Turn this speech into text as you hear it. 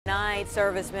tonight,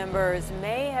 service members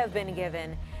may have been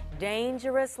given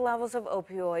dangerous levels of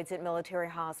opioids at military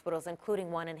hospitals,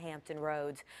 including one in Hampton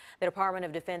Roads. The Department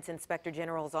of Defense Inspector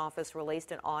General's office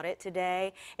released an audit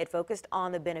today. It focused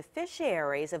on the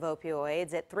beneficiaries of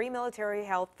opioids at 3 military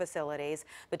health facilities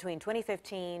between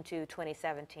 2015 to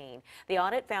 2017. The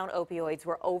audit found opioids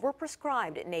were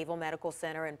overprescribed at Naval Medical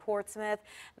Center in Portsmouth.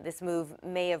 This move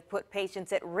may have put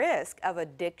patients at risk of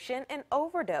addiction and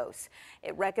overdose.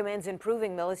 It recommends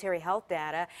improving military health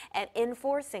data and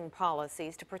enforcing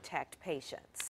policies to protect patients.